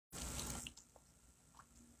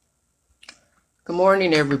Good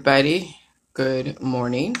morning, everybody. Good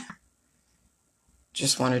morning.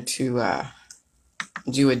 Just wanted to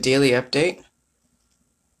do a daily update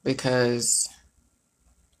because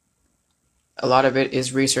a lot of it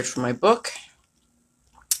is research for my book,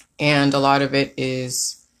 and a lot of it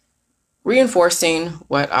is reinforcing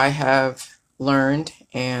what I have learned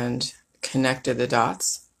and connected the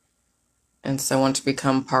dots. And so I want to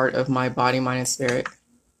become part of my body, mind, and spirit.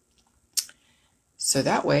 So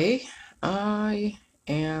that way I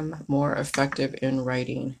am more effective in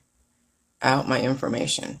writing out my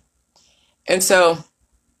information. And so,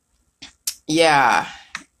 yeah,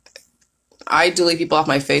 I delete people off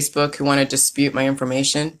my Facebook who want to dispute my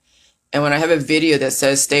information. And when I have a video that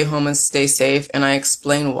says stay home and stay safe, and I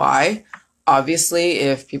explain why, obviously,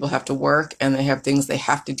 if people have to work and they have things they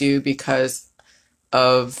have to do because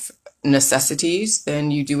of necessities,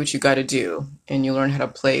 then you do what you got to do and you learn how to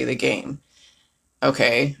play the game.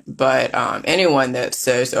 Okay, but anyone that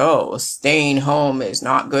says, oh, staying home is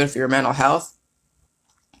not good for your mental health,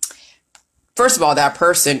 first of all, that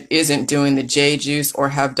person isn't doing the J juice or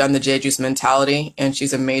have done the J juice mentality, and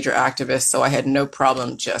she's a major activist, so I had no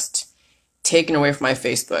problem just taking away from my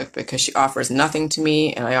Facebook because she offers nothing to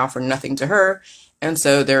me and I offer nothing to her, and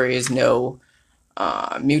so there is no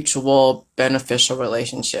mutual beneficial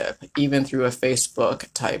relationship, even through a Facebook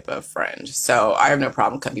type of friend. So I have no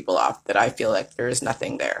problem cutting people off that I feel like there is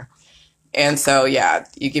nothing there. And so, yeah,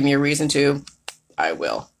 you give me a reason to, I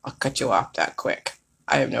will. I'll cut you off that quick.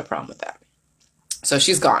 I have no problem with that. So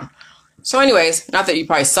she's gone. So anyways, not that you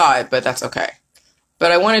probably saw it, but that's okay.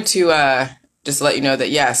 But I wanted to just let you know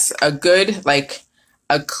that yes, a good, like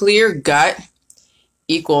a clear gut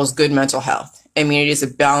equals good mental health. I mean, it is a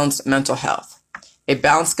balanced mental health. A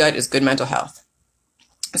balanced gut is good mental health.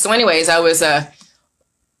 So anyways, I was,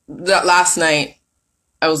 last night,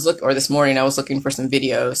 or this morning, I was looking for some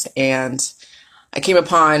videos, and I came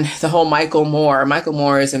upon the whole Michael Moore. Michael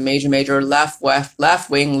Moore is a major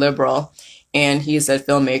left-wing liberal, and he's a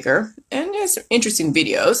filmmaker, and he has some interesting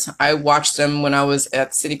videos. I watched them when I was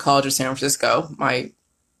at City College of San Francisco. My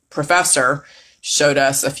professor showed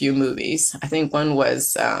us a few movies. I think one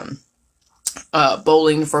was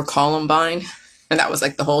Bowling for Columbine, and that was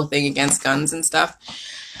like the whole thing against guns and stuff.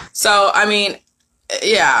 So, I mean,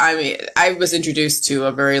 yeah, I was introduced to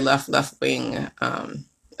a very left-wing,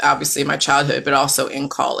 obviously in my childhood, but also in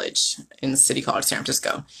college, in the City College of San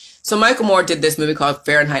Francisco. So Michael Moore did this movie called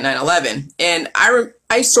Fahrenheit 9/11, and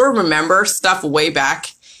I sort of remember stuff way back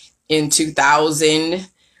in 2000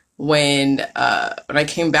 when I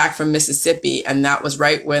came back from Mississippi, and that was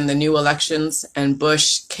right when the new elections and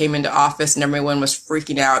Bush came into office, and everyone was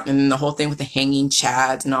freaking out, and then the whole thing with the hanging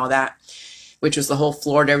chads and all that, which was the whole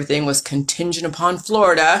Florida, everything was contingent upon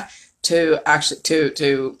Florida to actually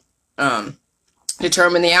to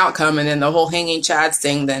determine the outcome. And then the whole hanging chads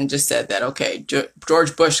thing then just said that, okay,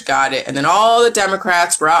 George Bush got it. And then all the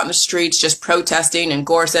Democrats were out in the streets just protesting, and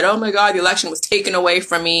Gore said, oh my God, the election was taken away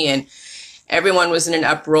from me, and everyone was in an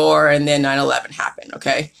uproar, and then 9/11 happened,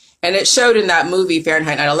 okay? And it showed in that movie,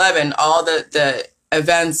 Fahrenheit 9/11, all the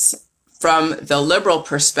events from the liberal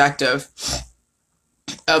perspective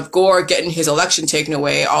of Gore getting his election taken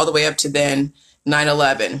away all the way up to then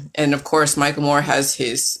 9/11. And of course, Michael Moore has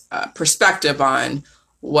his perspective on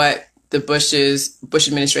what the Bush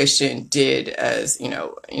administration did as,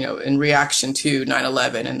 in reaction to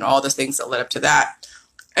 9/11 and all the things that led up to that.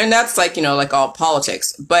 And that's like, like all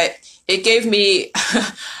politics. But it gave me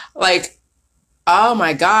like, oh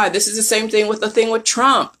my God, this is the same thing with the thing with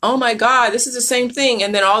Trump. Oh my God, this is the same thing.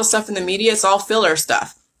 And then all the stuff in the media, it's all filler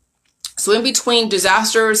stuff. So in between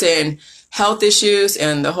disasters and health issues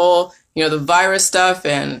and the whole, the virus stuff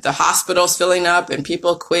and the hospitals filling up and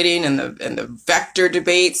people quitting and the vector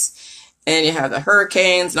debates, and you have the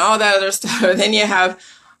hurricanes and all that other stuff. And then you have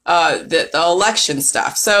the election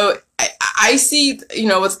stuff. So I see,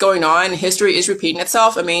 what's going on. History is repeating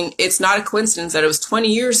itself. I mean, it's not a coincidence that it was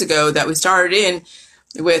 20 years ago that we started in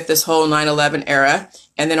with this whole 9/11 era,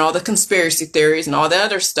 and then all the conspiracy theories and all the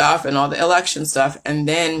other stuff and all the election stuff. And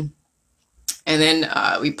then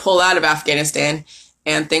we pull out of Afghanistan,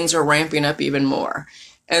 and things are ramping up even more.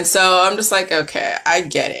 And so I'm just like, okay, I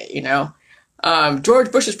get it,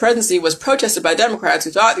 George Bush's presidency was protested by Democrats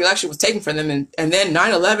who thought the election was taken from them, and then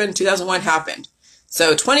 9/11, 2001 happened.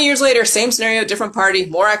 So 20 years later, same scenario, different party,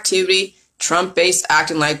 more activity, Trump base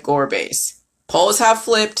acting like Gore base. Polls have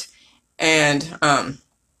flipped, and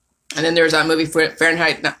then there's that movie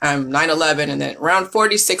Fahrenheit 9/11, and then around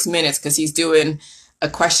 46 minutes, because he's doing a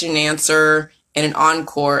question and answer and an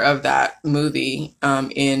encore of that movie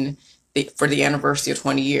for the anniversary of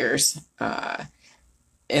 20 years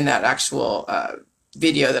in that actual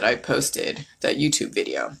video that I posted, that YouTube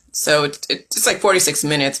video. So it's like 46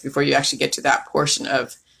 minutes before you actually get to that portion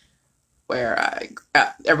of where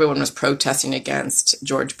everyone was protesting against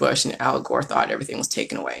George Bush and Al Gore thought everything was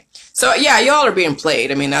taken away. So yeah, y'all are being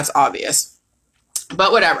played. I mean, that's obvious,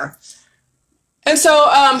 but whatever. And so,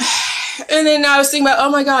 and then I was thinking about, oh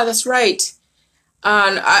my God, that's right.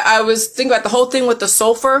 I was thinking about the whole thing with the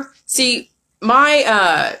sulfur. See,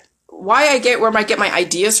 my, why I get where I get my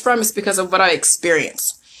ideas from is because of what I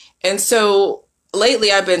experience. And so lately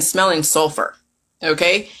I've been smelling sulfur.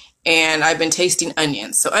 Okay. And I've been tasting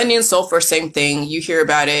onions. So onion, sulfur, same thing. You hear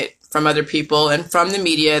about it from other people and from the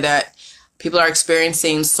media that people are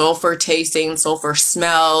experiencing sulfur tasting, sulfur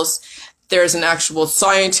smells. There's an actual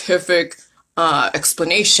scientific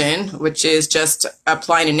explanation, which is just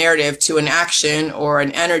applying a narrative to an action or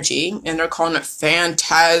an energy. And they're calling it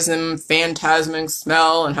phantasming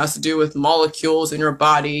smell, and has to do with molecules in your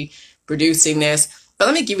body producing this. But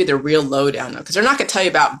let me give you the real lowdown, because they're not going to tell you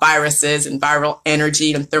about viruses and viral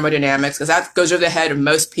energy and thermodynamics, because that goes over the head of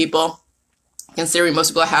most people, considering most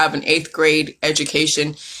people have an 8th grade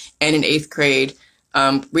education and an 8th grade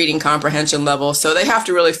reading comprehension level. So they have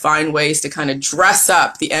to really find ways to kind of dress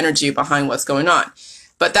up the energy behind what's going on.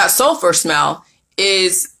 But that sulfur smell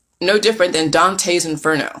is no different than Dante's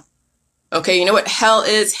Inferno. Okay, you know what hell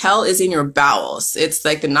is? Hell is in your bowels. It's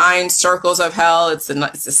like the 9 circles of hell. It's the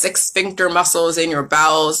 6 sphincter muscles in your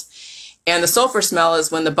bowels. And the sulfur smell is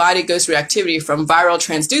when the body goes through activity from viral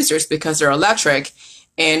transducers because they're electric.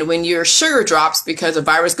 And when your sugar drops because a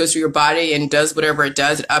virus goes through your body and does whatever it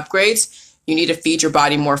does, it upgrades, you need to feed your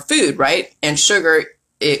body more food, right? And sugar,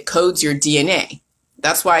 it codes your DNA.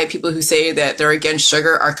 That's why people who say that they're against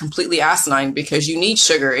sugar are completely asinine, because you need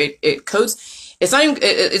sugar. It codes. It's not even,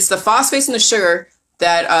 it's the phosphates in the sugar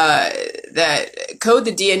that that code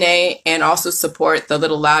the DNA and also support the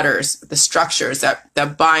little ladders, the structures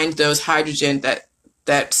that bind those hydrogen,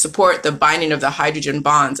 that support the binding of the hydrogen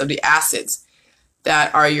bonds of the acids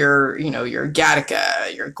that are your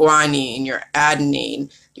GATTCA, your guanine, your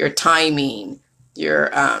adenine, your thymine, your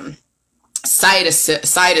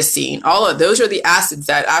cytosine. All of those are the acids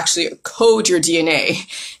that actually code your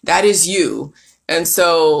DNA. That is you. And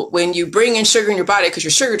so when you bring in sugar in your body, because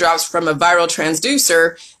your sugar drops from a viral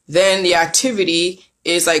transducer, then the activity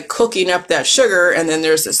is like cooking up that sugar, and then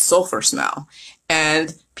there's this sulfur smell.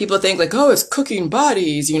 And people think like, oh, it's cooking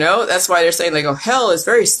bodies, That's why they're saying like, oh, hell is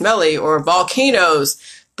very smelly, or volcanoes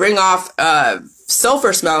bring off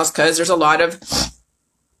sulfur smells because there's a lot of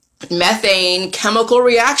methane chemical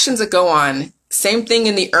reactions that go on. Same thing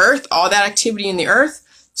in the earth, all that activity in the earth,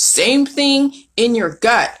 same thing in your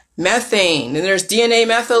gut. Methane, and there's DNA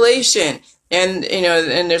methylation, and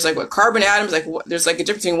and there's like carbon atoms, there's like a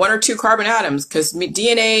difference between 1 or 2 carbon atoms, because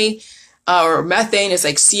DNA or methane is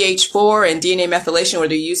like CH4, and DNA methylation, what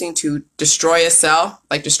they're using to destroy a cell,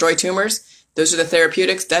 like destroy tumors, those are the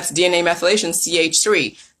therapeutics. That's DNA methylation,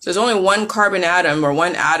 CH3. So there's only 1 carbon atom, or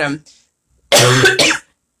 1 atom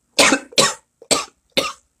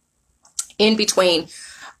in between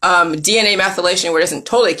DNA methylation, where it doesn't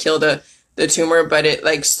totally kill the tumor, but it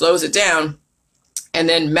like slows it down, and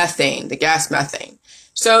then methane, the gas methane.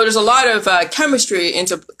 So there's a lot of chemistry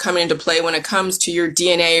coming into play when it comes to your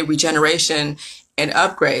DNA regeneration and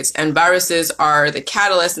upgrades, and viruses are the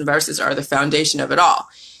catalyst, and viruses are the foundation of it all.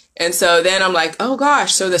 And so then I'm like, oh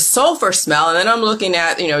gosh, so the sulfur smell, and then I'm looking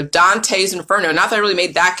at, Dante's Inferno, not that I really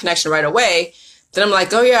made that connection right away. Then I'm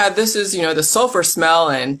like, oh yeah, this is, the sulfur smell,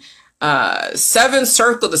 and 7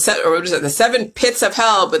 circles, the 7 pits of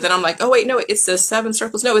hell. But then I'm like, oh wait, no, it's the 7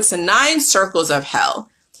 circles. No, it's the 9 circles of hell.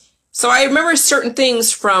 So I remember certain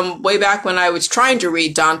things from way back when I was trying to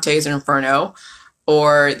read Dante's Inferno,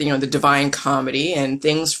 or the Divine Comedy, and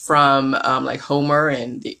things from like Homer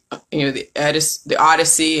and the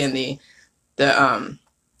Odyssey, and the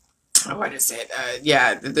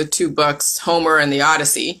 2 books, Homer and the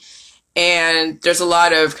Odyssey. And there's a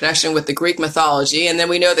lot of connection with the Greek mythology. And then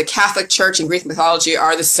we know the Catholic Church and Greek mythology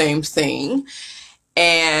are the same thing.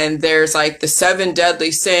 And there's like the 7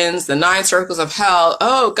 deadly sins, the 9 circles of hell.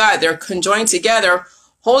 Oh God, they're conjoined together.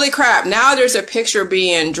 Holy crap. Now there's a picture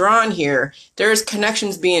being drawn here. There's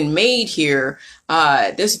connections being made here.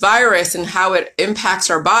 This virus and how it impacts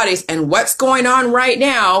our bodies, and what's going on right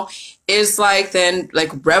now is like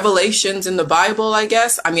revelations in the Bible, I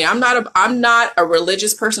guess. I mean, I'm not a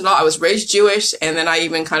religious person at all. I was raised Jewish, and then I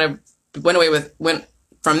even kind of went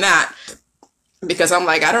from that, because I'm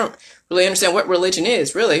like, I don't really understand what religion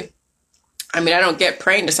is, really. I mean, I don't get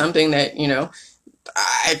praying to something that,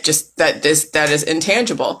 that is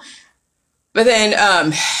intangible. But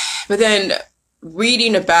then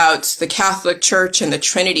reading about the Catholic Church and the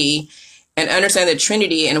Trinity, and understand the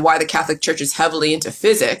Trinity and why the Catholic Church is heavily into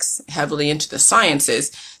physics, heavily into the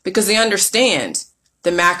sciences, because they understand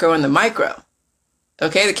the macro and the micro.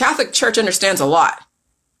 Okay, the Catholic Church understands a lot.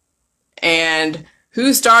 And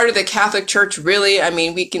who started the Catholic Church really? I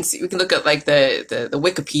mean, we can look at like the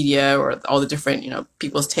Wikipedia or all the different,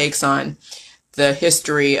 people's takes on the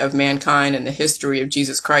history of mankind and the history of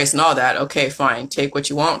Jesus Christ and all that. Okay, fine. Take what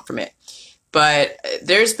you want from it. But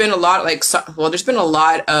there's been a lot there's been a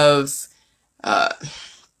lot of, I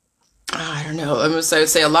don't know, I would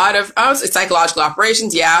say a lot of psychological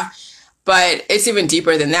operations. Yeah. But it's even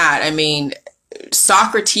deeper than that. I mean,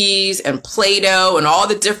 Socrates and Plato and all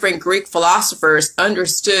the different Greek philosophers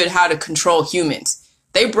understood how to control humans.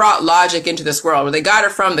 They brought logic into this world where they got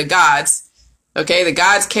it from the gods. Okay, the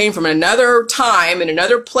gods came from another time and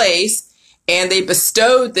another place, and they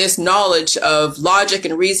bestowed this knowledge of logic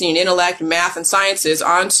and reasoning, intellect, math, and sciences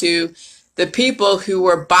onto the people who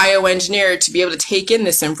were bioengineered to be able to take in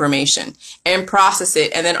this information and process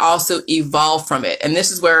it and then also evolve from it. And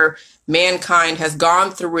this is where mankind has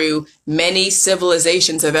gone through many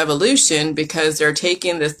civilizations of evolution, because they're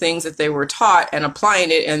taking the things that they were taught and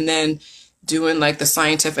applying it and then doing like the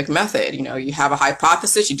scientific method. You have a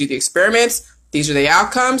hypothesis, you do the experiments, these are the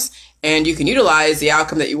outcomes, and you can utilize the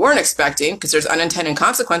outcome that you weren't expecting, because there's unintended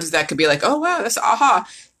consequences that could be like, oh, wow, that's aha.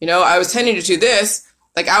 I was intending to do this.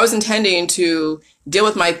 Like, I was intending to deal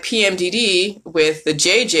with my PMDD with the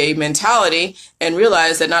JJ mentality and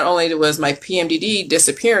realize that not only was my PMDD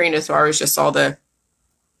disappearing as far as just all the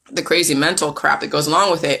crazy mental crap that goes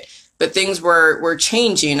along with it, but things were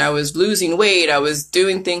changing. I was losing weight. I was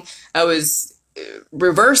doing things. I was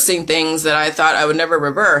reversing things that I thought I would never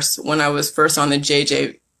reverse when I was first on the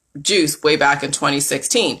JJ juice way back in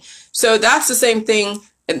 2016. So that's the same thing.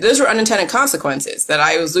 And those were unintended consequences, that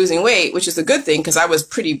I was losing weight, which is a good thing because I was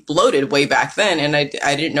pretty bloated way back then. And I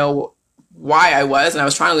didn't know why I was, and I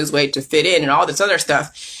was trying to lose weight to fit in and all this other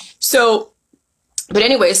stuff. So, but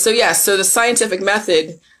anyway, so the scientific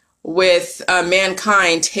method with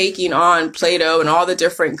mankind taking on Plato and all the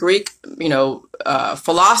different Greek,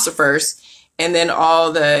 philosophers, and then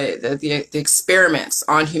all the experiments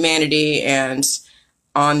on humanity and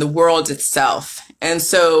on the world itself. And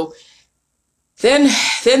so then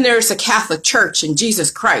there's the Catholic Church and Jesus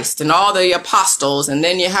Christ and all the apostles. And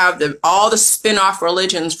then you have all the spin-off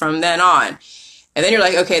religions from then on. And then you're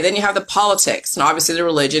like, okay, then you have the politics and obviously the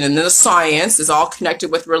religion, and then the science is all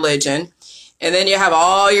connected with religion. And then you have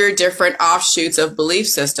all your different offshoots of belief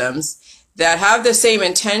systems that have the same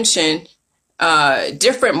intention,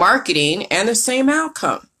 different marketing, and the same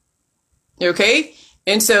outcome. Okay?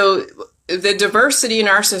 And so the diversity in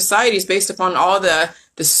our society is based upon all the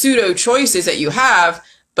pseudo choices that you have,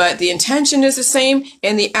 but the intention is the same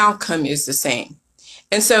and the outcome is the same.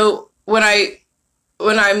 And so when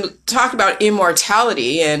I'm talking about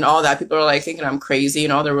immortality and all that, people are like thinking I'm crazy,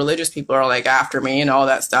 and all the religious people are like after me and all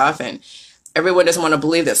that stuff. And everyone doesn't want to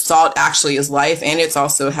believe that salt actually is life, and it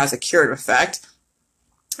also has a curative effect.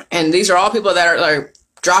 And these are all people that are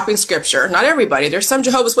dropping scripture. Not everybody. There's some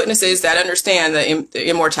Jehovah's Witnesses that understand the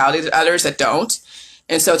immortality, there's others that don't.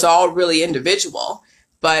 And so it's all really individual.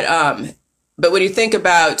 But when you think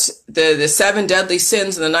about the 7 deadly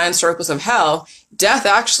sins and the 9 circles of hell, death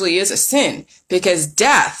actually is a sin, because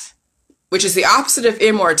death, which is the opposite of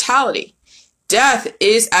immortality, death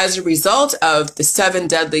is as a result of the 7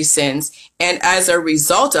 deadly sins and as a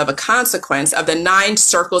result of a consequence of the 9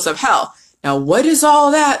 circles of hell. Now, what is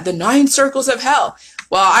all that? The 9 circles of hell.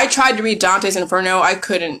 Well, I tried to read Dante's Inferno. I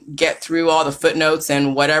couldn't get through all the footnotes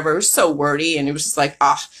and whatever. It was so wordy, and it was just like,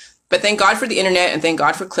 But thank God for the internet, and thank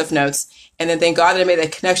God for Cliff Notes. And then thank God that I made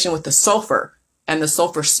that connection with the sulfur and the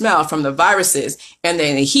sulfur smell from the viruses, and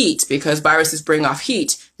then the heat, because viruses bring off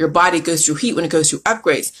heat. Your body goes through heat when it goes through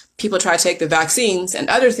upgrades. People try to take the vaccines and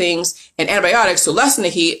other things and antibiotics to lessen the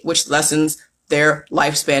heat, which lessens their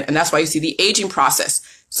lifespan. And that's why you see the aging process.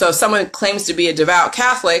 So if someone claims to be a devout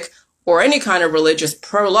Catholic or any kind of religious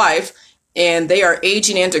pro-life, and they are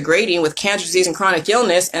aging and degrading with cancer, disease, and chronic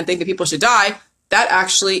illness, and think that people should die, that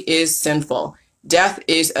actually is sinful. Death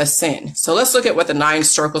is a sin. So let's look at what the 9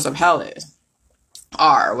 circles of hell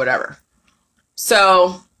are, whatever.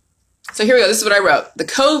 So here we go. This is what I wrote. The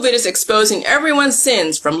COVID is exposing everyone's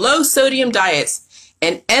sins, from low sodium diets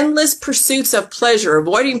and endless pursuits of pleasure,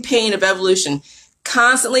 avoiding pain of evolution,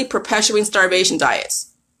 constantly perpetuating starvation diets,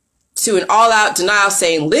 to an all-out denial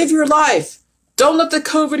saying, live your life. Don't let the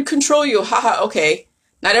COVID control you. Haha, okay.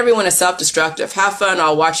 Not everyone is self-destructive. Have fun.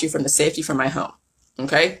 I'll watch you from the safety from my home.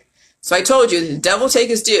 Okay? So I told you, the devil take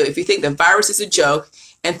his due if you think the virus is a joke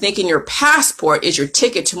and thinking your passport is your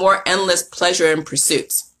ticket to more endless pleasure and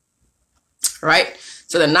pursuits. All right?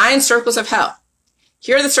 So the 9 circles of hell.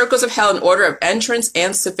 Here are the circles of hell in order of entrance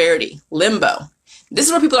and severity. Limbo. This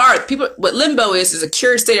is where people are. What limbo is a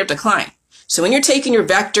cured state of decline. So when you're taking your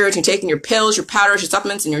vectors, you're taking your pills, your powders, your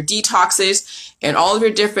supplements, and your detoxes, and all of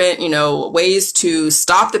your different, ways to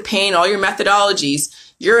stop the pain, all your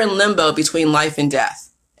methodologies, you're in limbo between life and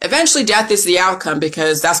death. Eventually, death is the outcome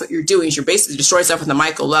because that's what you're doing. Is you're basically destroying yourself at the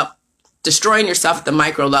micro level, destroying yourself at the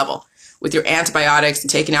micro level with your antibiotics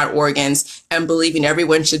and taking out organs and believing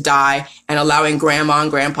everyone should die and allowing grandma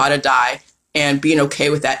and grandpa to die and being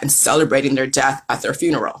okay with that and celebrating their death at their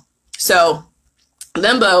funeral. So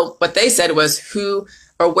limbo, what they said was who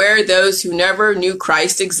or where those who never knew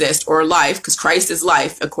Christ exist, or life, because Christ is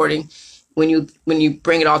life, according when you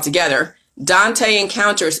bring it all together. Dante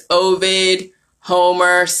encounters Ovid,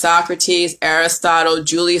 Homer, Socrates, Aristotle,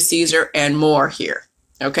 Julius Caesar, and more here.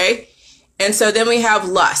 Okay? And so then we have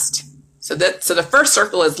lust. So the first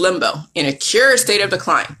circle is limbo, in a cured state of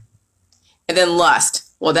decline. And then lust.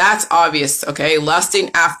 Well, that's obvious, okay?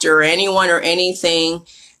 Lusting after anyone or anything.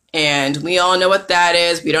 And we all know what that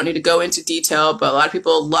is. We don't need to go into detail, but a lot of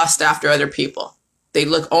people lust after other people. They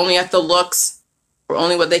look only at the looks or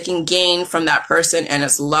only what they can gain from that person, and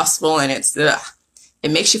it's lustful, and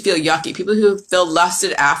it makes you feel yucky. People who feel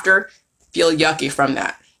lusted after feel yucky from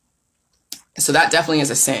that. So that definitely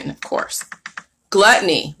is a sin, of course.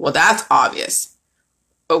 Gluttony, well, that's obvious.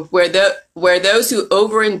 But where those who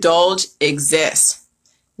overindulge exist.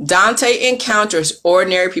 Dante encounters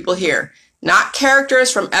ordinary people here, not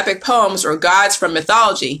characters from epic poems or gods from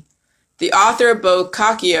mythology. The author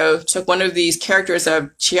Boccaccio took one of these characters of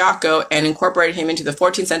Ciacco and incorporated him into the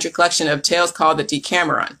 14th century collection of tales called the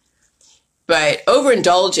Decameron. But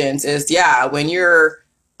overindulgence is, when you're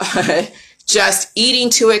just eating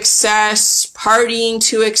to excess, partying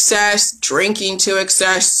to excess, drinking to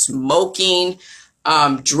excess, smoking,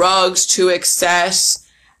 drugs to excess.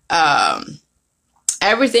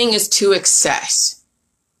 Everything is to excess.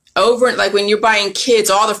 Like when you're buying kids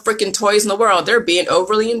all the freaking toys in the world, they're being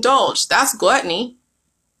overly indulged. That's gluttony.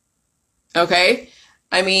 Okay?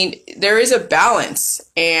 I mean, there is a balance,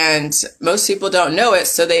 and most people don't know it,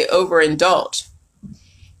 so they overindulge.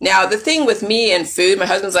 Now, the thing with me and food, my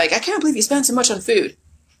husband's like, I can't believe you spend so much on food.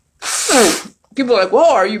 People are like,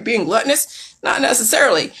 whoa, are you being gluttonous? Not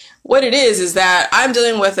necessarily. What it is that I'm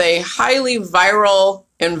dealing with a highly viral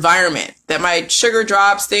environment, that my sugar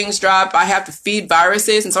drops, things drop, I have to feed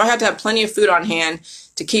viruses, and so I have to have plenty of food on hand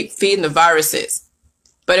to keep feeding the viruses.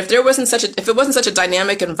 But if it wasn't such a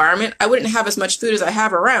dynamic environment, I wouldn't have as much food as I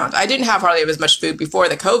have around. I didn't have hardly as much food before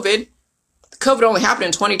the COVID. The COVID only happened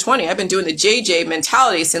in 2020. I've been doing the JJ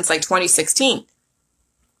mentality since like 2016.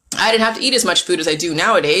 I didn't have to eat as much food as I do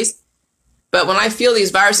nowadays. But when I feel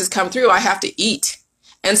these viruses come through, I have to eat.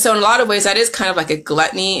 And so in a lot of ways, that is kind of like a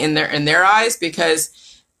gluttony in their eyes, because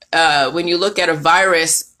when you look at a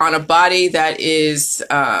virus on a body that is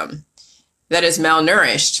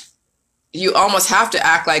malnourished, you almost have to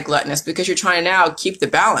act like gluttonous because you're trying to now keep the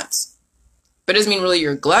balance. But it doesn't mean really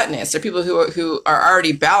you're gluttonous. There are people who are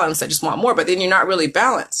already balanced that just want more, but then you're not really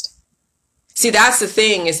balanced. See, that's the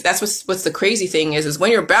thing, that's what's the crazy thing is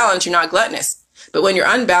when you're balanced, you're not gluttonous. But when you're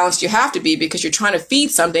unbalanced, you have to be, because you're trying to feed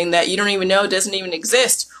something that you don't even know doesn't even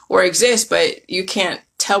exist, or exists, but you can't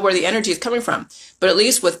tell where the energy is coming from. But at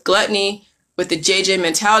least with gluttony, with the JJ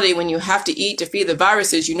mentality, when you have to eat to feed the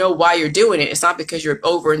viruses, you know why you're doing it. It's not because you're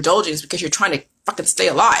overindulging. It's because you're trying to fucking stay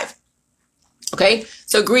alive. Okay?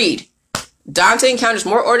 So greed. Dante encounters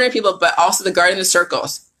more ordinary people, but also the guardian of the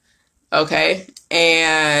circles. Okay?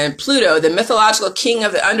 And Pluto, the mythological king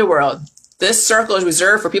of the underworld. This circle is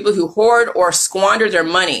reserved for people who hoard or squander their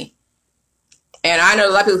money. And I know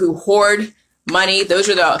a lot of people who hoard money. Those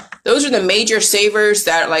are the major savers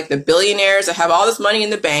that are like the billionaires that have all this money in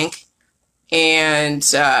the bank. And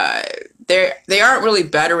they aren't really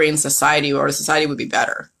bettering society, or society would be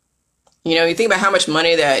better. You think about how much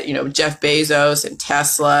money that, Jeff Bezos and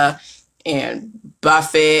Tesla and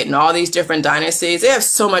Buffett and all these different dynasties, they have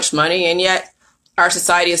so much money, and yet our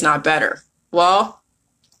society is not better. Well,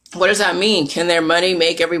 what does that mean? Can their money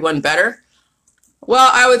make everyone better?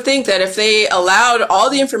 Well, I would think that if they allowed all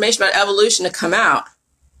the information about evolution to come out,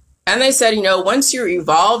 and they said, once you're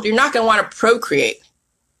evolved, you're not going to want to procreate.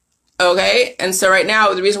 Okay? And so right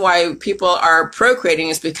now, the reason why people are procreating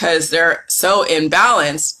is because they're so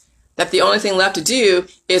imbalanced that the only thing left to do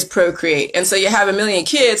is procreate. And so you have a million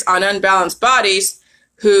kids on unbalanced bodies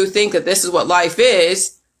who think that this is what life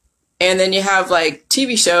is. And then you have like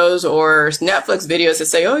TV shows or Netflix videos that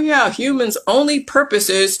say, oh yeah, humans' only purpose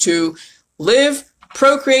is to live,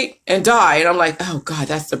 procreate, and die. And I'm like, oh God,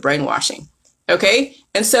 that's the brainwashing. Okay?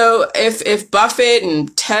 And so if Buffett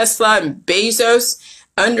and Tesla and Bezos,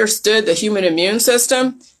 understood the human immune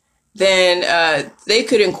system, then they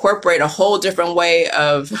could incorporate a whole different way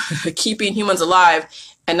of keeping humans alive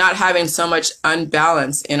and not having so much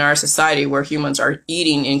unbalance in our society where humans are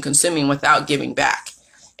eating and consuming without giving back.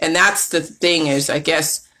 And that's the thing is, I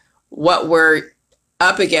guess, what we're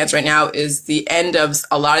up against right now is the end of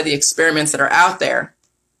a lot of the experiments that are out there.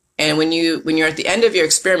 And when you're at the end of your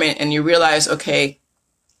experiment and you realize, okay,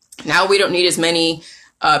 now we don't need as many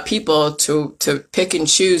people to pick and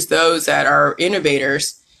choose those that are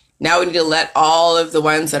innovators. Now we need to let all of the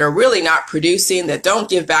ones that are really not producing, that don't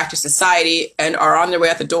give back to society and are on their way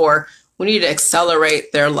out the door, we need to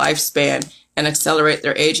accelerate their lifespan and accelerate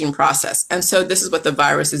their aging process. And so this is what the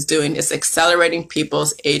virus is doing. It's accelerating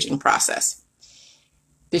people's aging process.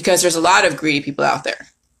 Because there's a lot of greedy people out there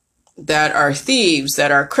that are thieves,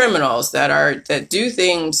 that are criminals, that do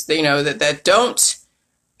things, you know, that don't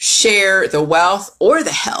share the wealth or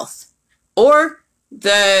the health or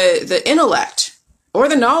the intellect or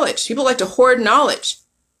the knowledge. People like to hoard knowledge.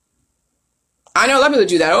 I know a lot of people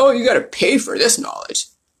do that. Oh, you got to pay for this knowledge.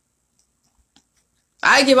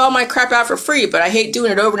 I give all my crap out for free, but I hate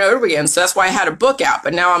doing it over and over again. So that's why I had a book out.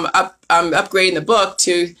 But now I'm upgrading the book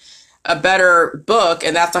to a better book,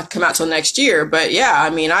 and that's not come out till next year. But yeah, I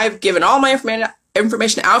mean, I've given all my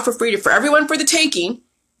information out for free for everyone for the taking.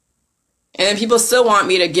 And then people still want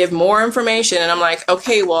me to give more information. And I'm like,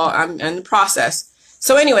 okay, well, I'm in the process.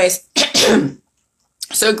 So anyways,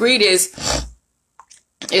 so greed is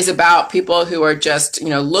about people who are just, you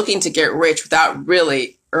know, looking to get rich without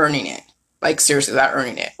really earning it. Like seriously, without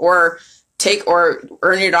earning it, or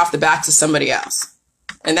earning it off the backs of somebody else.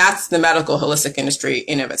 And that's the medical holistic industry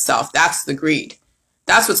in of itself. That's the greed.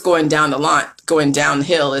 That's what's going down the line, going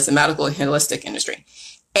downhill is the medical holistic industry.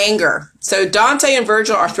 Anger. So Dante and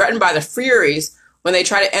Virgil are threatened by the Furies when they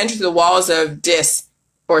try to enter the walls of Dis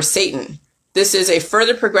or Satan. This is a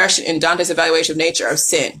further progression in Dante's evaluation of nature of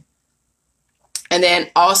sin. And then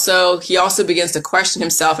he also begins to question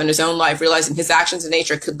himself in his own life, realizing his actions in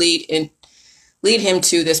nature could lead him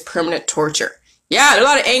to this permanent torture. Yeah, there are a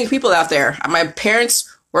lot of angry people out there. My parents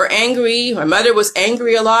were angry. My mother was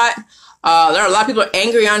angry a lot. There are a lot of people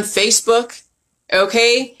angry on Facebook.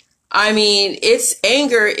 Okay. I mean,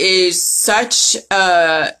 anger is such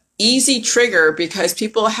a easy trigger because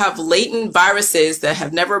people have latent viruses that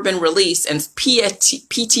have never been released and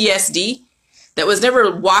PTSD that was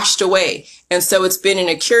never washed away. And so it's been in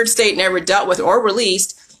a cured state, never dealt with or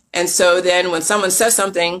released. And so then when someone says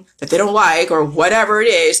something that they don't like or whatever it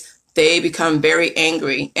is, they become very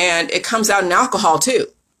angry. And it comes out in alcohol too.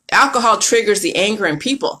 Alcohol triggers the anger in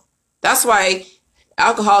people. That's why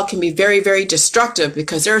alcohol can be very, very destructive,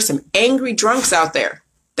 because there are some angry drunks out there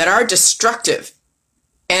that are destructive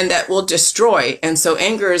and that will destroy. And so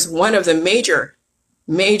anger is one of the major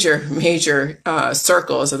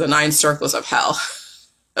circles of the 9 circles of hell.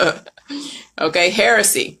 Okay,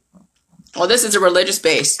 heresy. Well, this is a religious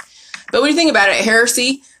base. But when you think about it,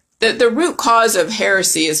 heresy, the root cause of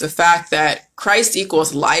heresy is the fact that Christ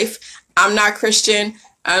equals life. I'm not Christian.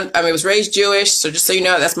 I was raised Jewish, so just so you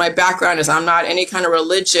know, that's my background, is I'm not any kind of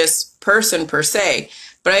religious person per se.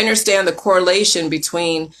 But I understand the correlation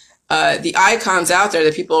between the icons out there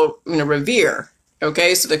that people, you know, revere.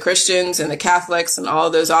 Okay, so the Christians and the Catholics and all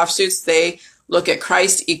of those offshoots, they look at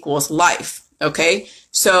Christ equals life. Okay,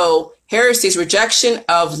 so heresy's rejection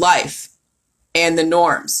of life and the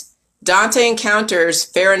norms. Dante encounters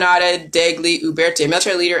Farinata degli Uberti, a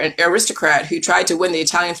military leader and aristocrat who tried to win the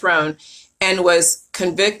Italian throne and was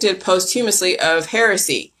convicted posthumously of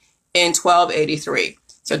heresy in 1283.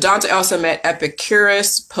 So Dante also met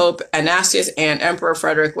Epicurus, Pope Anastasius, and Emperor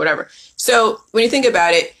Frederick, whatever. So when you think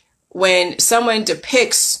about it, when someone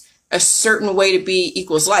depicts a certain way to be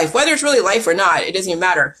equals life, whether it's really life or not, it doesn't even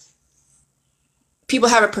matter. People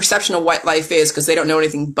have a perception of what life is because they don't know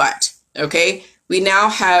anything but. Okay, we now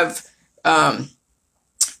have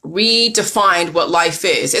redefined what life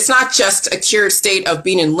is. It's not just a cured state of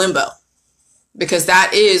being in limbo, because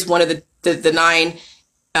that is one of the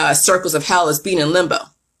 9 circles of hell, is being in limbo.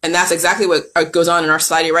 And that's exactly what goes on in our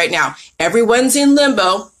society right now. Everyone's in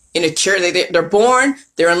limbo, in a cure. They're born,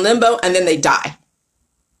 they're in limbo, and then they die.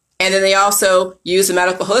 And then they also use the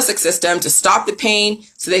medical holistic system to stop the pain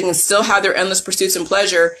so they can still have their endless pursuits and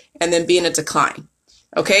pleasure and then be in a decline.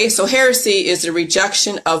 Okay, so heresy is the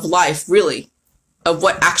rejection of life, really, of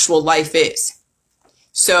what actual life is.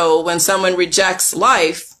 So when someone rejects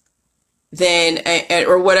life, then,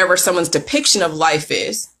 or whatever someone's depiction of life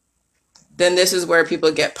is, then this is where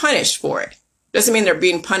people get punished for it. Doesn't mean they're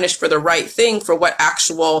being punished for the right thing, for what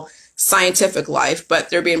actual scientific life, but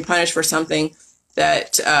they're being punished for something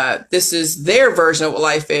that this is their version of what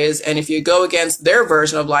life is. And if you go against their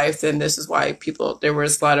version of life, then this is why there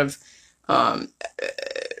was a lot of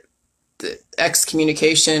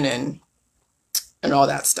excommunication and all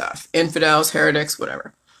that stuff. Infidels, heretics,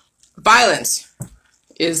 whatever. Violence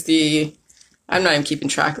is I'm not even keeping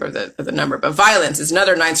track of the number, but violence is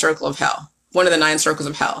another 9th circle of hell. One of the 9 circles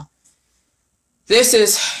of hell. This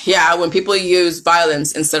is, when people use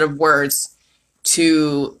violence instead of words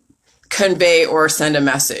to convey or send a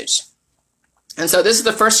message. And so this is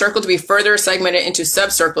the first circle to be further segmented into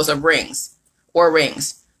subcircles of rings or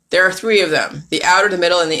rings. There are 3 of them, the outer, the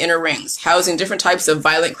middle, and the inner rings, housing different types of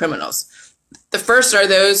violent criminals. The first are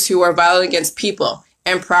those who are violent against people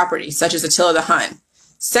and property, such as Attila the Hun.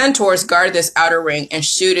 Centaurs guard this outer ring and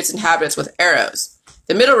shoot its inhabitants with arrows.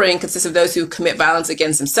 The middle ring consists of those who commit violence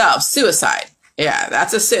against themselves, suicide. Yeah,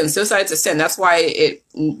 that's a sin. Suicide's a sin. That's why it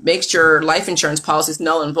makes your life insurance policies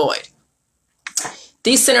null and void.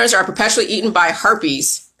 These sinners are perpetually eaten by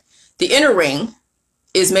harpies. The inner ring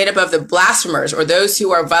is made up of the blasphemers, or those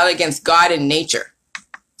who are violent against God and nature.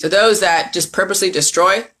 So those that just purposely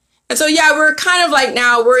destroy. And so, we're kind of like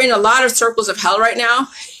we're in a lot of circles of hell right now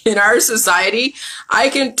in our society. I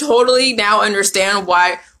can totally now understand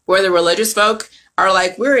where the religious folk are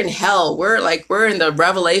like, we're in hell. We're in the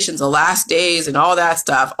Revelations, the last days and all that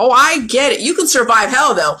stuff. Oh, I get it. You can survive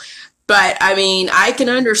hell though. But I mean, I can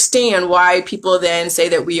understand why people then say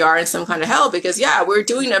that we are in some kind of hell, because we're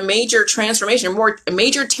doing a major transformation, a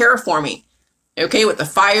major terraforming. Okay. With the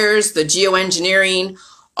fires, the geoengineering,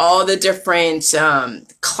 all the different,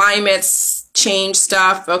 climates change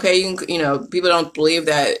stuff. Okay. People don't believe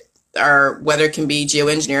that our weather can be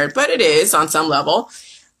geoengineered, but it is on some level.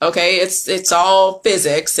 Okay, it's all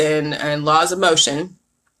physics and laws of motion.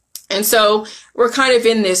 And so we're kind of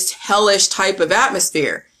in this hellish type of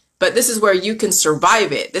atmosphere, but this is where you can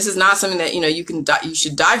survive it. This is not something that, you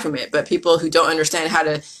should die from it, but people who don't understand how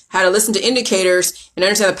to listen to indicators and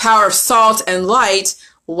understand the power of salt and light,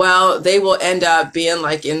 well, they will end up being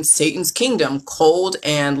like in Satan's kingdom, cold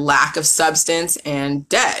and lack of substance and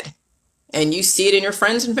dead. And you see it in your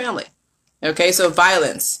friends and family. Okay, so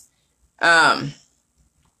violence.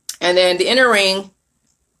 And then the inner ring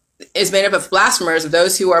is made up of blasphemers, of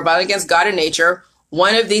those who are violent against God and nature.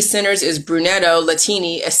 One of these sinners is Brunetto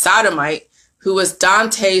Latini, a sodomite, who was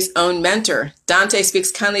Dante's own mentor. Dante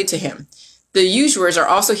speaks kindly to him. The usurers are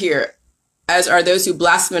also here, as are those who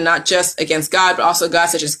blaspheme not just against God, but also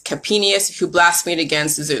gods such as Capenius, who blasphemed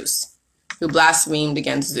against Zeus.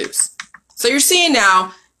 So you're seeing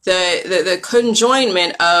now the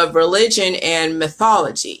conjoinment of religion and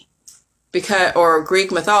mythology. Or Greek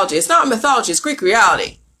mythology. It's not mythology, it's Greek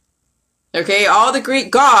reality. Okay, all the Greek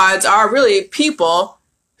gods are really people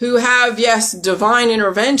who have, divine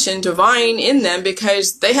intervention, divine in them,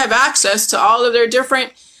 because they have access to all of their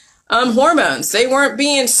different hormones. They weren't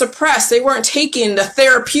being suppressed. They weren't taking the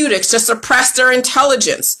therapeutics to suppress their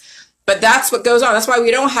intelligence. But that's what goes on. That's why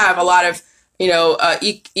we don't have a lot of,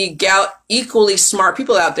 equally smart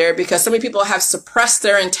people out there, because so many people have suppressed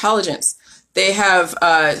their intelligence. They have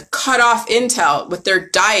cut off intel with their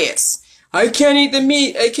diets. I can't eat the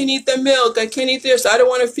meat. I can't eat the milk. I can't eat this. I don't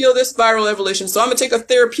want to feel this viral evolution. So I'm going to take a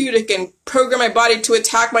therapeutic and program my body to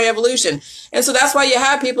attack my evolution. And so that's why you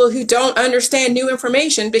have people who don't understand new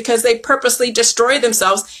information, because they purposely destroy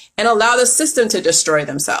themselves and allow the system to destroy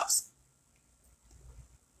themselves.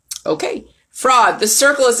 Okay. Fraud. The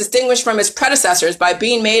circle is distinguished from its predecessors by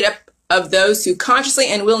being made up of those who consciously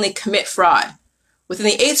and willingly commit fraud. Within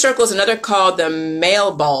the 8th circle is another called the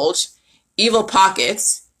male bulge, evil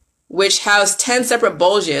pockets, which house 10 separate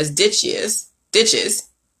bulges, ditches.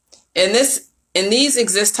 In these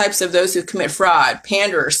exist types of those who commit fraud,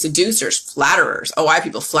 panderers, seducers, flatterers. Oh,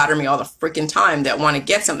 people flatter me all the freaking time that want to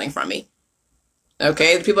get something from me.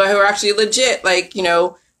 Okay, the people who are actually legit, what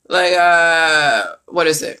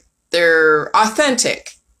is it? They're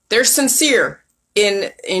authentic. They're sincere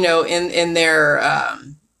in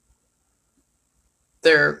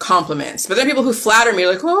their compliments. But there are people who flatter me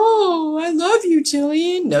like, oh, I love you,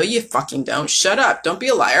 Jillian. No, you fucking don't. Shut up. Don't be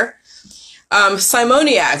a liar.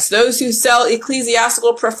 Simoniacs, those who sell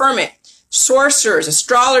ecclesiastical preferment. Sorcerers,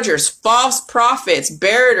 astrologers, false prophets,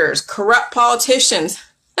 barrators, corrupt politicians,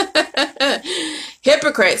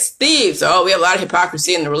 hypocrites, thieves. Oh, we have a lot of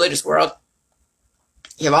hypocrisy in the religious world.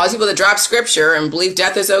 You have all these people that drop scripture and believe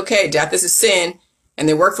death is okay, death is a sin, and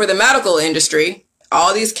they work for the medical industry.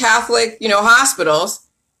 All these Catholic, hospitals,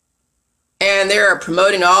 and they're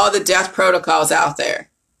promoting all the death protocols out there.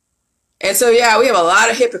 And so, we have a lot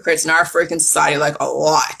of hypocrites in our freaking society, like a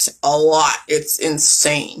lot. It's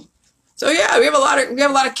insane. So, we have a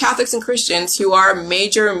lot of Catholics and Christians who are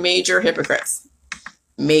major hypocrites.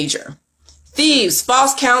 Major. Thieves,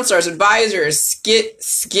 false counselors, advisors,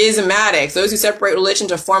 schismatics, those who separate religion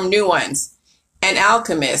to form new ones, and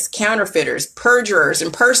alchemists, counterfeiters, perjurers,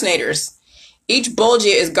 impersonators. Each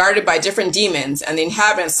Bolgia is guarded by different demons, and the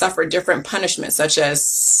inhabitants suffer different punishments, such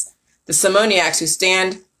as the Simoniacs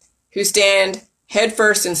who stand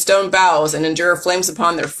headfirst in stone bowels and endure flames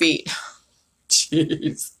upon their feet.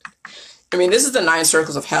 Jeez. I mean, this is the 9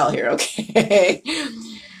 circles of hell here, okay?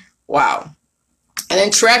 Wow. And then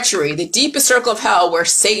treachery, the deepest circle of hell where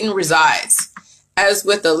Satan resides. As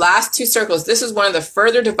with the last 2 circles, this is one of the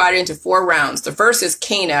further divided into 4 rounds. The first is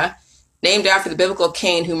Cana, named after the biblical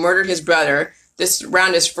Cain who murdered his brother. This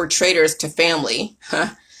round is for traitors to family.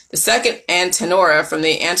 The second, Antenora, from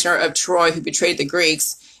the Antenor of Troy who betrayed the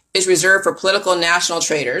Greeks, is reserved for political national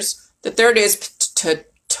traitors. The third is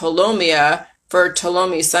Ptolomia, for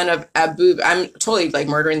Ptolemy, son of Abub. I'm totally like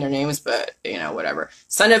murdering their names, but you know, whatever.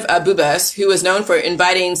 Son of Abubas, who was known for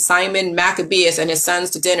inviting Simon Maccabeus and his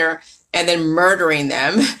sons to dinner and then murdering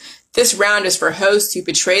them. This round is for hosts who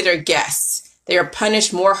betray their guests. They are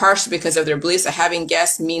punished more harshly because of their beliefs that having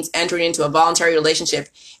guests means entering into a voluntary relationship,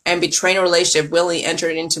 and betraying a relationship willingly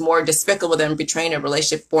entered into more despicable than betraying a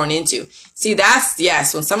relationship born into. See, that's,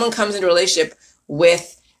 yes, when someone comes into a relationship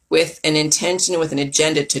with an intention, with an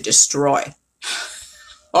agenda to destroy.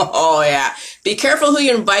 Oh, yeah. Be careful who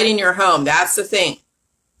you invite in your home. That's the thing.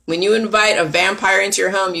 When you invite a vampire into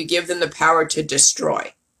your home, you give them the power to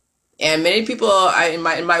destroy. And many people in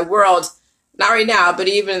my world, not right now, but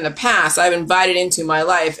even in the past, I've invited into my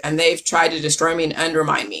life and they've tried to destroy me and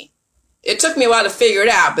undermine me. It took me a while to figure it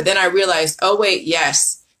out, but then I realized, oh, wait,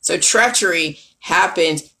 yes. So treachery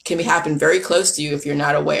can happen very close to you if you're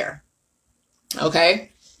not aware.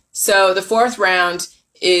 Okay? So the 4th round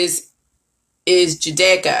is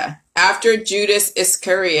Judaica. After Judas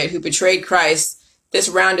Iscariot, who betrayed Christ, this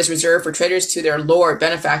round is reserved for traitors to their Lord,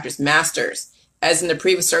 benefactors, masters. As in the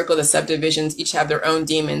previous circle, the subdivisions each have their own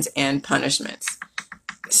demons and punishments.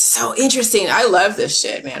 So interesting. I love this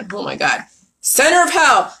shit, man. Oh my God. Center of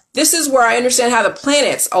hell. This is where I understand how the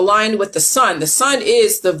planets aligned with the sun. The sun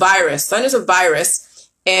is the virus. Sun is a virus,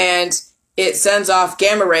 and it sends off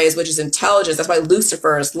gamma rays, which is intelligence. That's why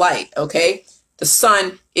Lucifer is light, okay? The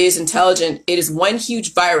sun is intelligent. It is one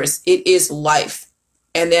huge virus. It is life.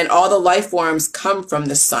 And then all the life forms come from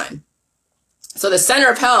the sun. So the center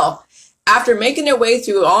of hell, after making their way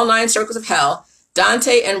through all 9 circles of hell,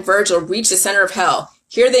 Dante and Virgil reach the center of hell.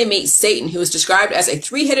 Here they meet Satan, who is described as a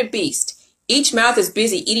 3-headed beast. Each mouth is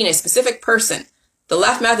busy eating a specific person. The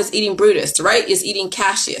left mouth is eating Brutus, the right is eating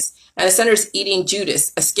Cassius, and the center is eating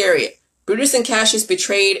Judas Iscariot. Brutus and Cassius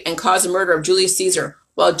betrayed and caused the murder of Julius Caesar,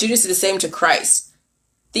 while Judas did the same to Christ.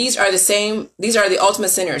 These are the ultimate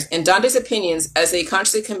sinners, in Dante's opinions, as they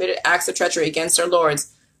consciously committed acts of treachery against their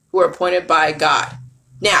lords who were appointed by God.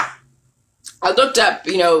 Now, I looked up,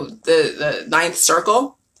 the 9th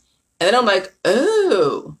circle, and then I'm like,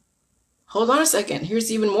 oh, hold on a second.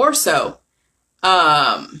 Here's even more so.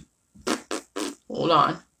 Hold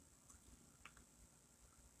on.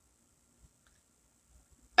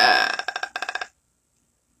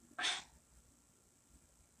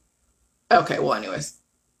 Okay, well, anyways.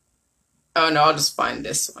 Oh, no, I'll just find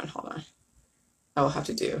this one. Hold on. I will have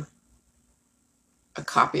to do a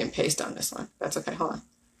copy and paste on this one. That's okay. Hold on.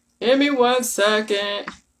 Give me 1 second.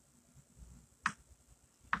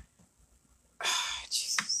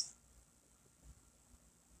 Jesus.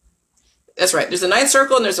 That's right. There's a 9th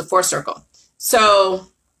circle and there's a 4th circle. So,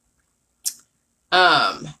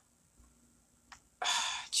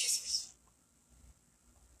 Jesus.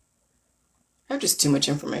 I have just too much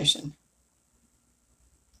information.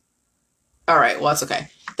 All right. Well, that's okay.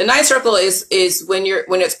 The 9th circle is when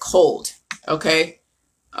it's cold. Okay.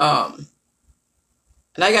 And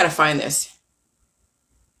I gotta find this.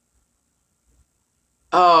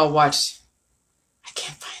 Oh, watch. I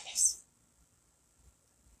can't find this.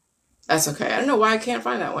 That's okay. I don't know why I can't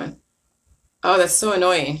find that one. Oh, that's so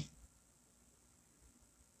annoying.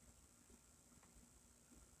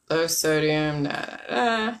 Low sodium,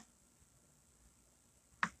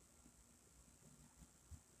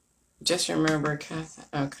 Just remember,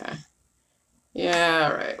 okay. Yeah,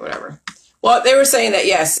 all right, whatever. Well, they were saying that,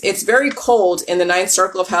 yes, it's very cold in the 9th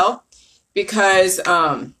circle of hell because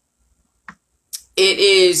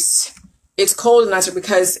it's cold in the 9th circle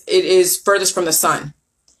because it is furthest from the sun.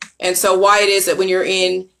 And so why it is that when you're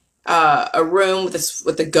in a room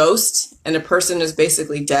with a ghost and the person is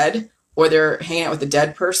basically dead, or they're hanging out with a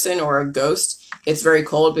dead person or a ghost, it's very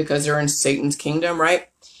cold because they're in Satan's kingdom, right?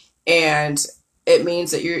 And it means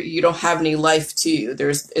that you don't have any life to you.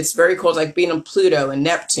 It's very cold, like being on Pluto and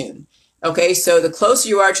Neptune. Okay, so the closer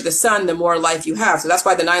you are to the sun, the more life you have. So that's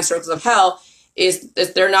why the 9 circles of hell is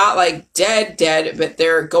they're not like dead, but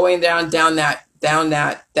they're going down that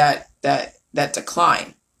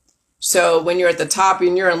decline. So when you're at the top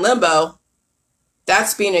and you're in limbo,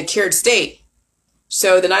 that's being a cured state.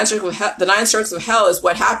 So the 9 circles of hell is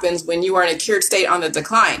what happens when you are in a cured state on the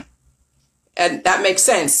decline. And that makes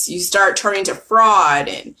sense. You start turning to fraud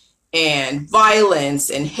and violence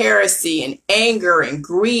and heresy and anger and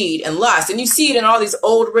greed and lust. And you see it in all these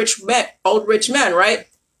old rich men, right?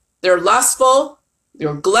 They're lustful,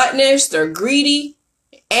 they're gluttonous, they're greedy,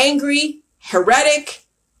 angry, heretic.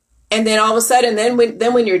 And then all of a sudden, then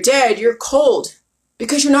when you're dead, you're cold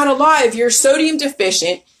because you're not alive. You're sodium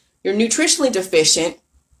deficient, you're nutritionally deficient.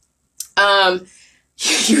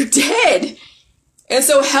 You're dead. And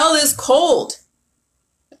so hell is cold.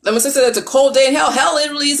 My sister said it's a cold day in hell. Hell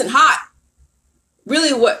literally isn't hot.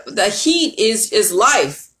 Really, what the heat is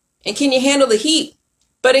life. And can you handle the heat?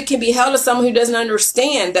 But it can be held to someone who doesn't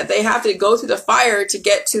understand that they have to go through the fire to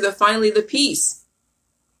get to finally the peace.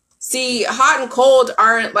 See, hot and cold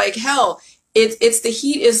aren't like hell. It's the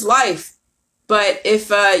heat is life. But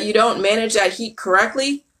if you don't manage that heat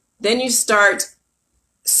correctly, then you start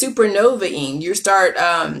supernovaing. You start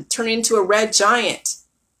turning into a red giant.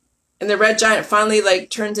 And the red giant finally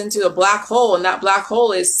turns into a black hole. And that black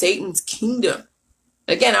hole is Satan's kingdom.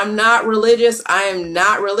 Again, I'm not religious. I am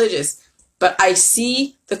not religious. But I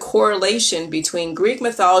see the correlation between Greek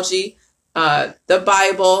mythology, the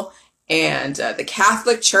Bible, and the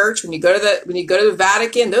Catholic Church. When you go to the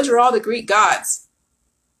Vatican, those are all the Greek gods.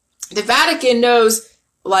 The Vatican knows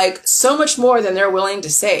so much more than they're willing to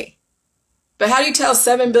say. But how do you tell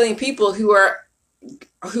 7 billion people who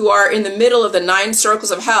are in the middle of the 9 circles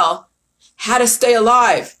of hell how to stay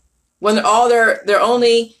alive when all their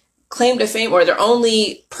only claim to fame or their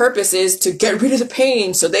only purpose is to get rid of the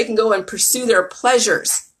pain so they can go and pursue their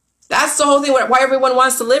pleasures? That's the whole thing why everyone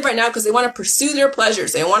wants to live right now, because they want to pursue their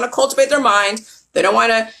pleasures. They want to cultivate their mind. They don't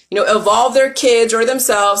want to, evolve their kids or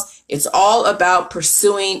themselves. It's all about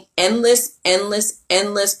pursuing endless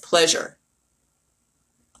pleasure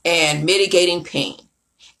and mitigating pain.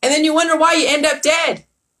 And then you wonder why you end up dead.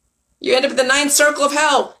 You end up in the 9th circle of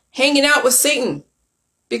hell, hanging out with Satan,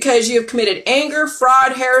 because you have committed anger,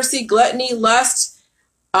 fraud, heresy, gluttony, lust.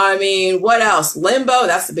 What else? Limbo,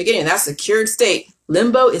 that's the beginning. That's the cured state.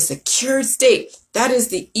 Limbo is a cured state. That is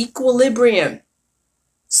the equilibrium.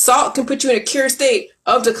 Salt can put you in a cured state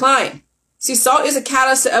of decline. See, salt is a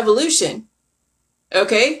catalyst to evolution.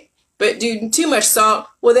 Okay? But too much salt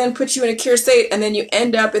will then put you in a cured state, and then you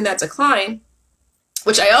end up in that decline,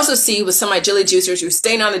 which I also see with some of my jelly juicers who are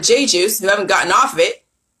staying on the J juice, who haven't gotten off of it.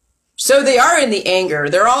 So they are in the anger.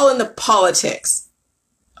 They're all in the politics.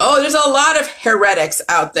 Oh, there's a lot of heretics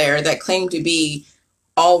out there that claim to be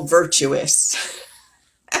all virtuous.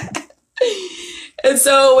 And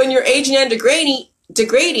so when you're aging and degrading,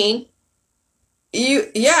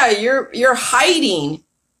 you're hiding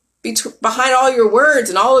behind all your words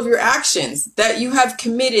and all of your actions that you have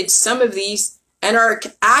committed some of these and are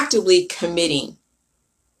actively committing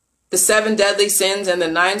the 7 deadly sins and the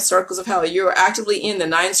 9 circles of hell. You are actively in the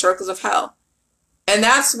 9 circles of hell. And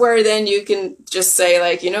that's where then you can just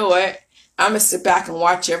say, you know what? I'm going to sit back and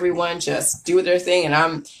watch everyone just do their thing.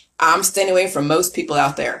 And I'm staying away from most people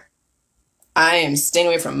out there. I am staying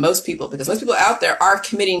away from most people because most people out there are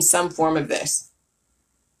committing some form of this.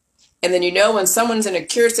 And then when someone's in a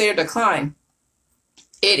cured state of decline,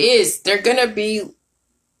 they're going to be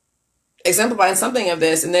exemplifying something of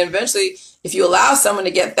this. And then eventually, if you allow someone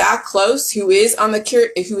to get that close who's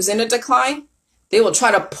in a decline, they will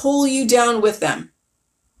try to pull you down with them.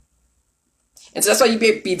 And so that's why you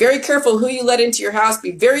be very careful who you let into your house.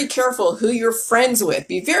 Be very careful who you're friends with.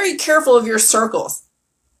 Be very careful of your circles.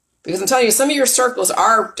 Because I'm telling you, some of your circles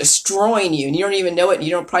are destroying you and you don't even know it and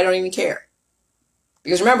you probably don't even care.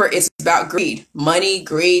 Because remember, it's about greed, money,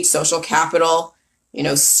 greed, social capital,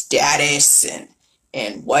 status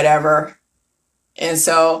and whatever. And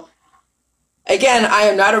so, again,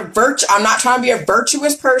 I'm not trying to be a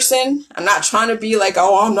virtuous person. I'm not trying to be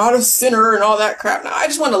I'm not a sinner and all that crap. No, I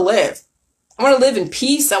just want to live. I want to live in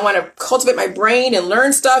peace. I want to cultivate my brain and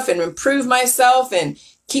learn stuff and improve myself and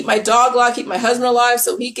keep my dog alive, keep my husband alive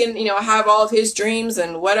so he can, have all of his dreams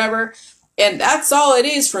and whatever. And that's all it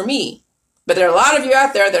is for me. But there are a lot of you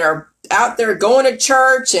out there that are out there going to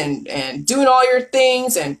church and doing all your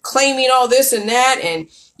things and claiming all this and that. And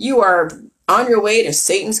you are on your way to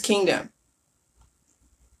Satan's kingdom.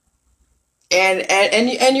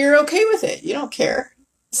 And you're okay with it. You don't care.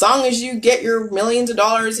 As long as you get your millions of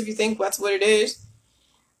dollars, if you think that's what it is.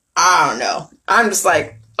 I don't know. I'm just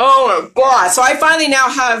Oh my God. So I finally now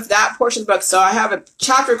have that portion of the book. So I have a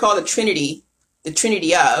chapter called the Trinity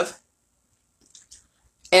of.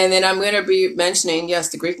 And then I'm going to be mentioning, yes,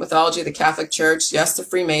 the Greek mythology, the Catholic Church, yes, the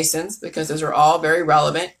Freemasons, because those are all very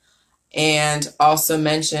relevant. And also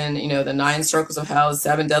mention, the 9 circles of hell,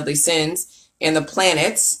 7 deadly sins, and the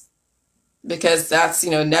planets, because that's,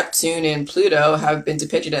 Neptune and Pluto have been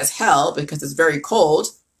depicted as hell because it's very cold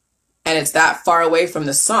and it's that far away from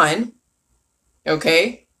the sun.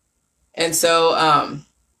 Okay. And so,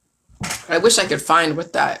 I wish I could find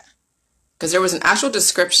what that, because there was an actual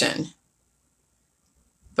description,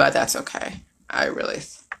 but that's okay.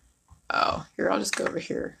 Here, I'll just go over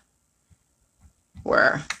here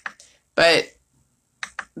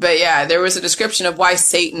but yeah, there was a description of why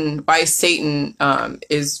Satan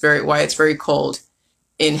is why it's very cold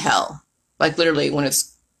in hell. Like literally when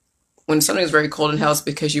something is very cold in hell, it's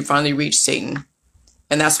because you finally reach Satan.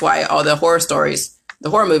 And that's why all the horror stories, the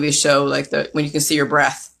horror movies show like when you can see your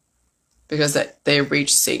breath, because that they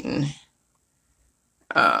reach Satan.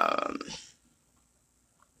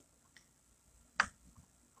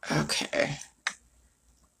 Okay.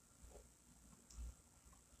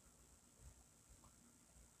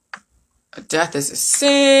 Death is a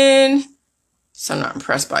sin. So I'm not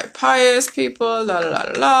impressed by pious people. La la la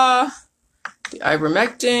la la. The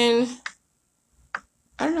ivermectin.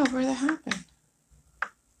 I don't know where that happened.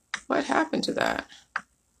 What happened to that?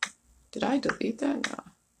 Did I delete that? No.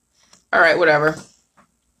 All right, whatever.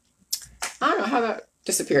 I don't know how that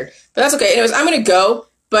disappeared, but that's okay. Anyways, I'm going to go,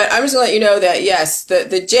 but I'm just going to let you know that, yes, the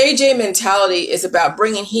JJ mentality is about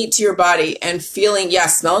bringing heat to your body and feeling,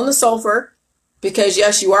 yes, smelling the sulfur, because,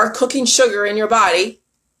 yes, you are cooking sugar in your body,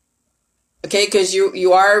 okay, because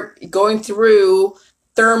you are going through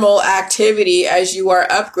thermal activity as you are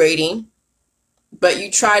upgrading, but you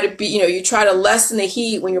try to you try to lessen the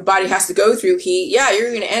heat when your body has to go through heat. Yeah, you're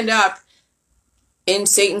going to end up in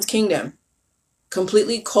Satan's kingdom,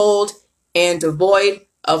 completely cold and devoid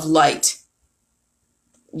of light.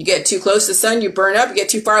 You get too close to the sun, you burn up. You get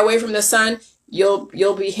too far away from the sun, you'll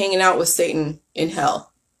be hanging out with Satan in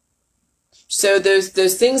hell. So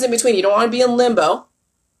there's things in between. You don't want to be in limbo,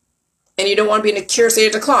 and you don't want to be in a cure state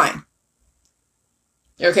of decline.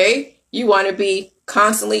 Okay? You want to be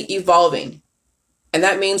constantly evolving. And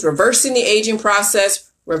that means reversing the aging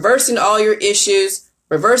process, reversing all your issues,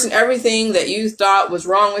 reversing everything that you thought was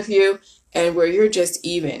wrong with you, and where you're just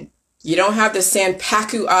even. You don't have the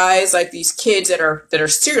Sanpaku eyes like these kids that are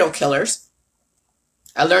serial killers.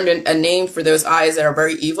 I learned a name for those eyes that are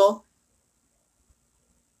very evil.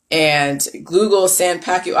 And Google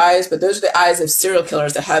Sanpaku eyes, but those are the eyes of serial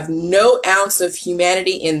killers that have no ounce of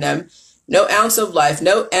humanity in them, no ounce of life,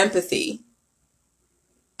 no empathy,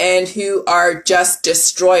 and who are just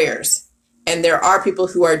destroyers. And there are people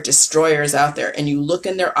who are destroyers out there, and you look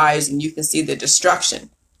in their eyes and you can see the destruction,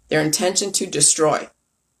 their intention to destroy.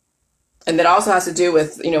 And that also has to do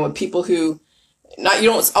with, with people who, you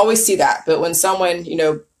don't always see that, but when someone,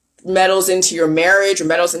 meddles into your marriage or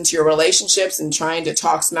meddles into your relationships and trying to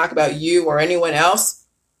talk smack about you or anyone else,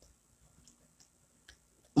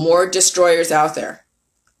 more destroyers out there.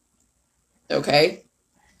 Okay?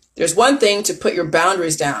 There's one thing to put your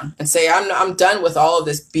boundaries down and say, I'm done with all of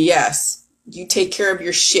this BS. You take care of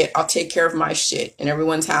your shit. I'll take care of my shit. And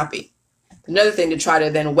everyone's happy. Another thing to try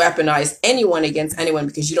to then weaponize anyone against anyone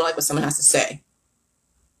because you don't like what someone has to say.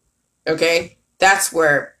 Okay? That's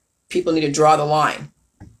where people need to draw the line.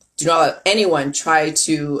 Do not let anyone try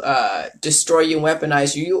to destroy you and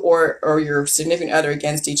weaponize you or your significant other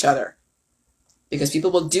against each other. Because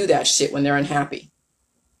people will do that shit when they're unhappy.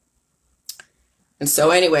 And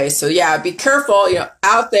so anyway, so yeah, be careful,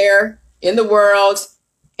 out there in the world,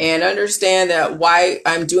 and understand that why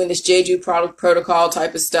I'm doing this JJ protocol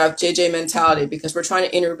type of stuff, JJ mentality, because we're trying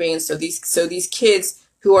to intervene so these kids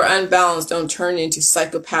who are unbalanced don't turn into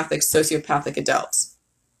psychopathic, sociopathic adults.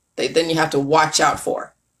 Then you have to watch out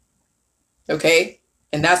for. Okay?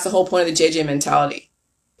 And that's the whole point of the JJ mentality,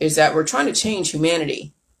 is that we're trying to change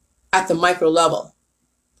humanity at the micro level.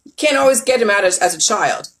 You can't always get them out as a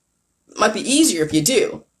child. It might be easier if you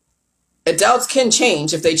do. Adults can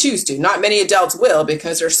change if they choose to. Not many adults will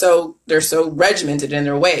because they're so regimented in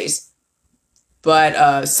their ways.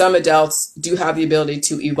 But some adults do have the ability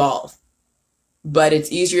to evolve. But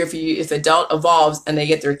it's easier if adult evolves and they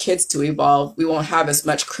get their kids to evolve. We won't have as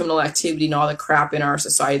much criminal activity and all the crap in our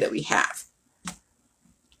society that we have.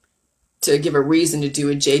 To give a reason to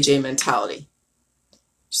do a JJ mentality.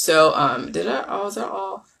 So, is that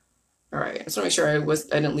all? All right. I just want to make sure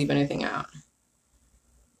I didn't leave anything out.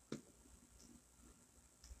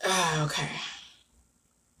 Okay.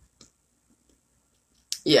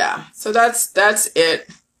 Yeah. So that's it.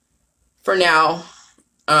 for now.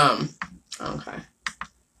 Okay.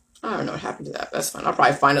 I don't know what happened to that. That's fine. I'll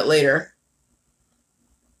probably find it later.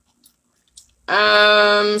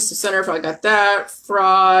 So center, probably got that.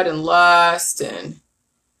 Fraud and lust and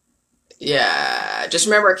yeah. Just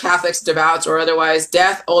remember, Catholics, devouts, or otherwise,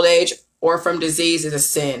 death, old age, or from disease is a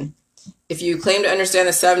sin. If you claim to understand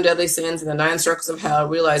the 7 deadly sins and the 9 circles of hell,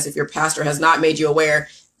 realize if your pastor has not made you aware,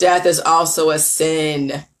 death is also a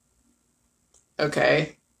sin.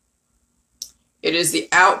 Okay. It is the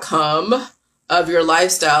outcome of your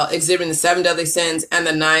lifestyle exhibiting the 7 deadly sins and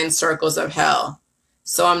the 9 circles of hell.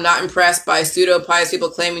 So I'm not impressed by pseudo-pious people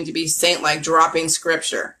claiming to be saint-like, dropping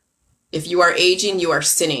scripture. If you are aging, you are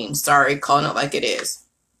sinning. Sorry, calling it like it is.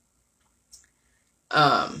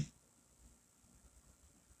 And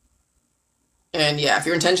yeah, if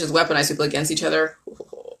your intention is weaponize people against each other.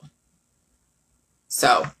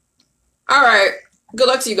 So, all right. Good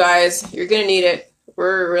luck to you guys. You're going to need it.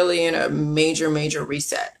 We're really in a major, major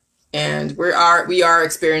reset. And we are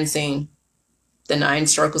experiencing the 9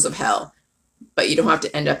 circles of hell. But you don't have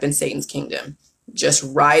to end up in Satan's kingdom. Just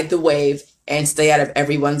ride the wave and stay out of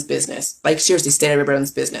everyone's business. Like, seriously, stay out of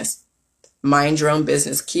everyone's business. Mind your own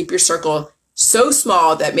business. Keep your circle so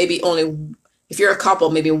small that maybe only, if you're a couple,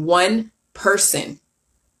 maybe one person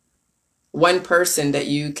that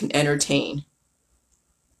you can entertain.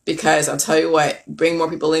 Because I'll tell you what, bring more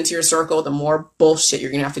people into your circle, the more bullshit you're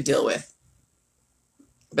going to have to deal with.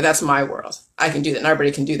 But that's my world. I can do that. Not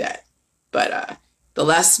everybody can do that. But the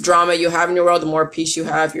less drama you have in your world, the more peace you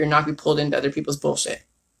have. You're not going to be pulled into other people's bullshit.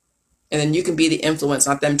 And then you can be the influence,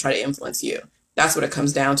 not them try to influence you. That's what it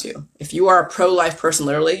comes down to. If you are a pro-life person,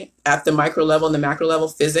 literally, at the micro level and the macro level,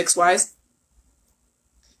 physics-wise,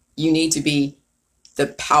 you need to be the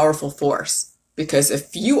powerful force. Because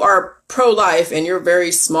if you are pro-life and you're a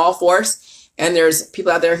very small force, and there's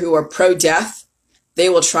people out there who are pro-death, they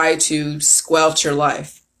will try to squelch your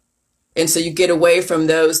life. And so you get away from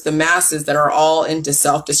the masses that are all into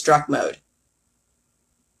self-destruct mode.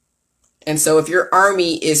 And so if your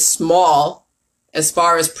army is small, as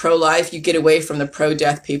far as pro-life, you get away from the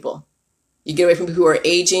pro-death people. You get away from people who are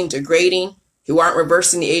aging, degrading, who aren't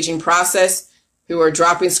reversing the aging process, who are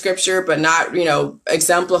dropping scripture but not,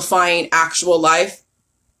 exemplifying actual life,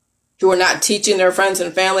 who are not teaching their friends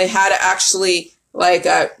and family how to actually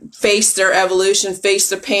face their evolution, face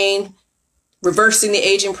the pain, reversing the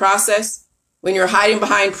aging process. When you're hiding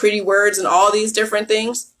behind pretty words and all these different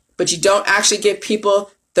things, but you don't actually give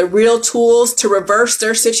people the real tools to reverse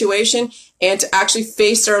their situation and to actually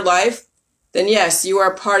face their life, then yes, you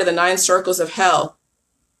are part of the 9 circles of hell,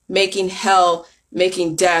 making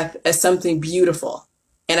death as something beautiful.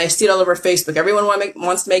 And I see it all over Facebook. Everyone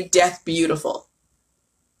wants to make death beautiful.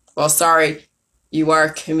 Well, sorry, you are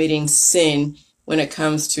committing sin when it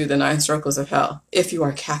comes to the 9 circles of hell. If you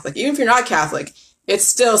are Catholic, even if you're not Catholic, it's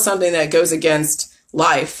still something that goes against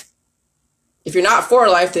life. If you're not for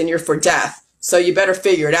life, then you're for death. So you better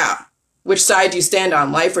figure it out. Which side do you stand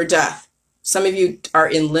on, life or death? Some of you are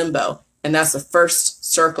in limbo, and that's the first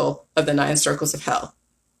circle of the 9 circles of hell.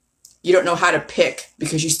 You don't know how to pick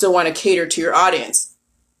because you still want to cater to your audience.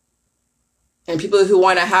 And people who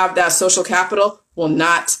want to have that social capital will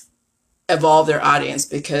not evolve their audience,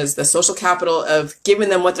 because the social capital of giving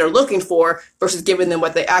them what they're looking for versus giving them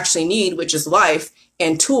what they actually need, which is life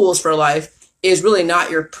and tools for life, is really not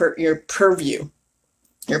your purview.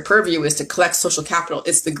 Your purview is to collect social capital.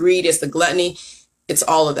 It's the greed, it's the gluttony, it's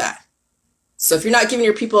all of that. So if you're not giving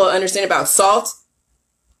your people an understanding about salt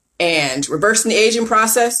and reversing the aging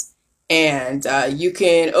process, and you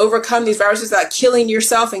can overcome these viruses without killing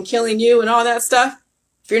yourself and killing you and all that stuff,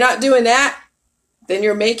 if you're not doing that, then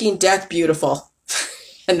you're making death beautiful.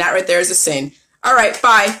 And that right there is a sin. All right,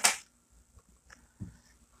 bye.